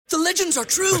The legends are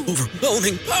true.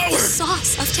 Overwhelming power!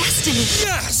 Sauce of destiny.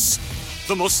 Yes!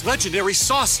 The most legendary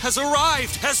sauce has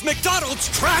arrived as McDonald's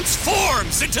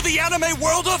transforms into the anime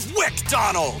world of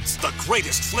WickDonald's. The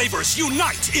greatest flavors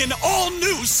unite in all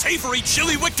new savory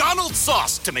chili McDonald's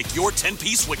sauce to make your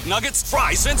 10-piece Wick Nuggets,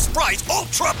 fries, and Sprite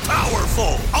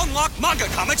ultra-powerful. Unlock manga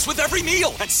comics with every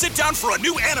meal and sit down for a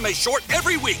new anime short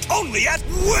every week only at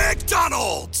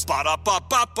WickDonald's.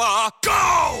 Ba-da-ba-ba-ba,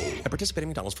 go! At participating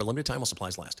McDonald's for a limited time while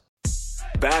supplies last.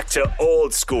 Back to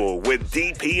Old School with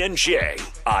DP and J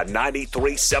on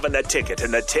 93.7 The Ticket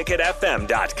and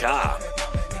theticketfm.com.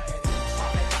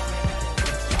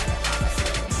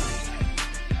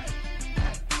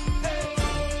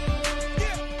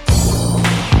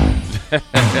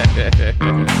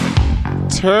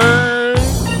 Turn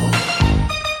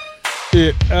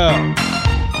it up.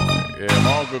 Yeah,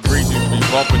 my Uncle Grease used to be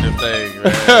bumping this thing,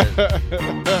 man.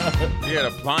 He had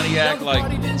a Pontiac like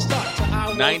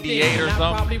 98 or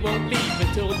something.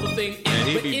 And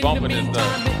he'd be bumping this stuff.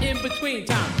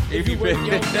 If you work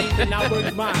your thing, then I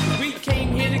work mine. We came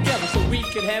here together so we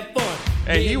could have fun.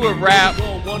 And he would rap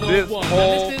this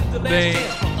whole thing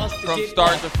from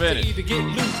start to finish. Either get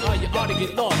loose or you ought to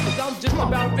get lost. Cause I'm just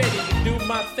about ready to do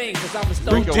my thing. Cause I'm a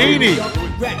stone Houdini.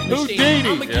 Houdini.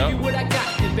 I'ma give you what I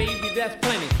got, and baby, that's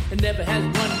plenty. And never has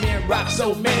one man rock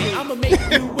so many. I'ma make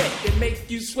you wet and make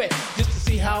you sweat just to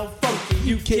see how funky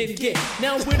you can get.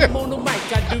 Now when I'm on the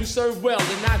mic, I do serve well,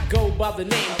 and I go by the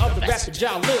name of the rapper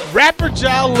Jalil. Rapper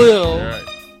Jalil. Right.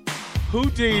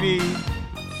 Houdini.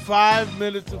 5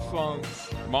 minutes of funk.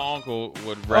 My uncle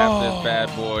would rap this bad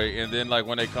boy, and then like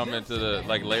when they come into the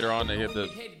like later on, they hit the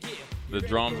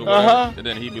drums or whatever, and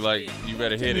then he'd be like, "You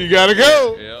better hit it. You gotta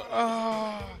go."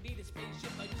 Yeah.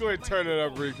 Go ahead and turn it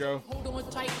up, Rico. Hold on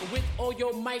tight with all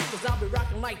your mic, cause I'll be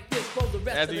rocking like this for the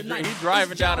rest As of the night. he's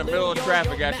driving down the middle of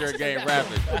traffic out there game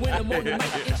rapping. When I'm on the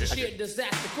mic, it's a sheer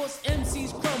disaster. Cause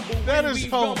MCs crumble. That when is we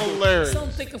so rumble. hilarious. Some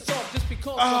think I'm soft just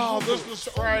because Oh, I'm this humble. was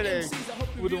Friday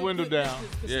with the window down.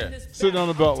 Yeah. Sitting on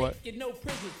the beltway.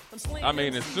 I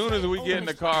mean, as soon as we get in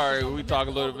the car, we talk a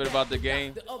little bit about the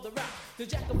game.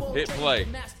 Hit play.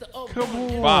 Come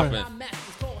on. Bopping.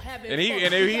 And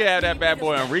he had that bad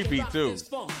boy on repeat too.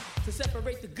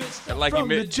 Like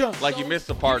he missed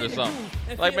the part or something.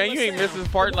 Like, man, you ain't missed this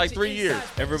part in like 3 years.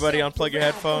 Everybody unplug your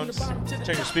headphones.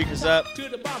 Turn your speakers up.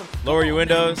 Lower your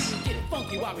windows. This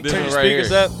Turn your one right speakers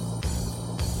here. up.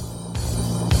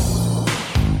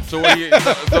 So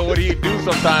what do you do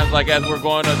sometimes, like as we're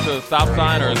going up to a stop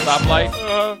sign or a stoplight?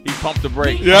 He pumped the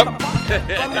brake. Yep.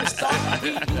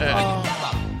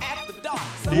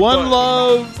 One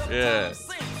Love. Yeah.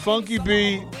 Funky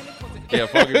Beat. Yeah,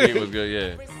 Funky Beat was good,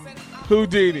 yeah.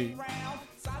 Houdini.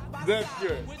 That's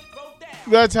good.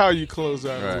 That's how you close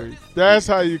out the week. That's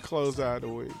how you close out the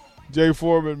week. Jay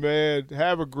Foreman, man,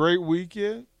 have a great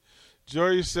weekend. Enjoy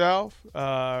yourself.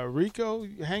 Rico,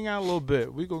 hang out a little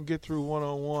bit. We're going to get through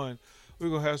one-on-one. We're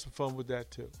going to have some fun with that,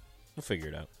 too. We'll figure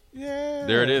it out. Yeah.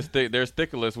 There it is. There's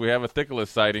Thickless. We have a Thickless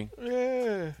sighting.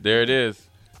 Yeah. There it is.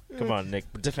 Come on, Nick.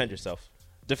 Defend yourself.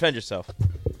 Defend yourself.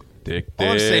 Dick. All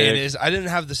I'm saying is I didn't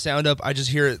have the sound up. I just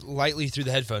hear it lightly through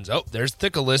the headphones. Oh, there's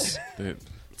Thickless.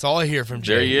 That's all I hear from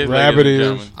Jay. There he is, rabbit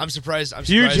ears. I'm surprised.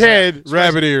 Huge head,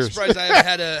 rabbit ears. Surprised I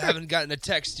haven't gotten a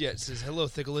text yet. It says, hello,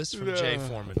 Thickless from Jay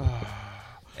Foreman.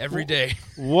 Every day.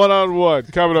 One-on-one.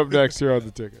 Coming up next here on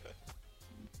The Ticket.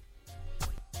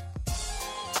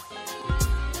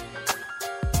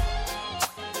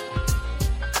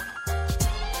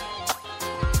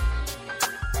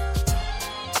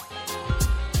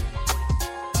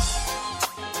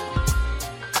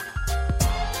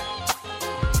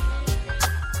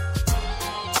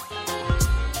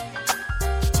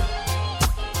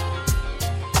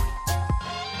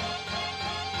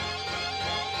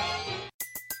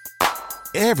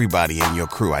 Everybody in your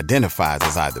crew identifies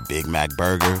as either Big Mac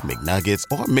Burger, McNuggets,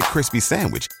 or McCrispy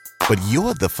Sandwich. But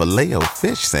you're the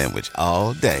Filet-O-Fish Sandwich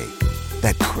all day.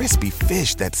 That crispy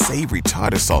fish, that savory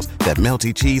tartar sauce, that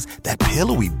melty cheese, that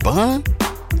pillowy bun.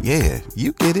 Yeah,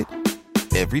 you get it.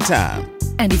 Every time.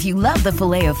 And if you love the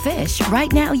Filet-O-Fish,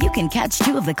 right now you can catch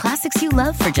two of the classics you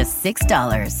love for just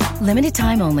 $6. Limited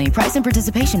time only. Price and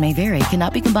participation may vary.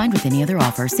 Cannot be combined with any other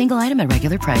offer. Single item at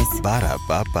regular price.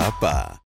 Ba-da-ba-ba-ba.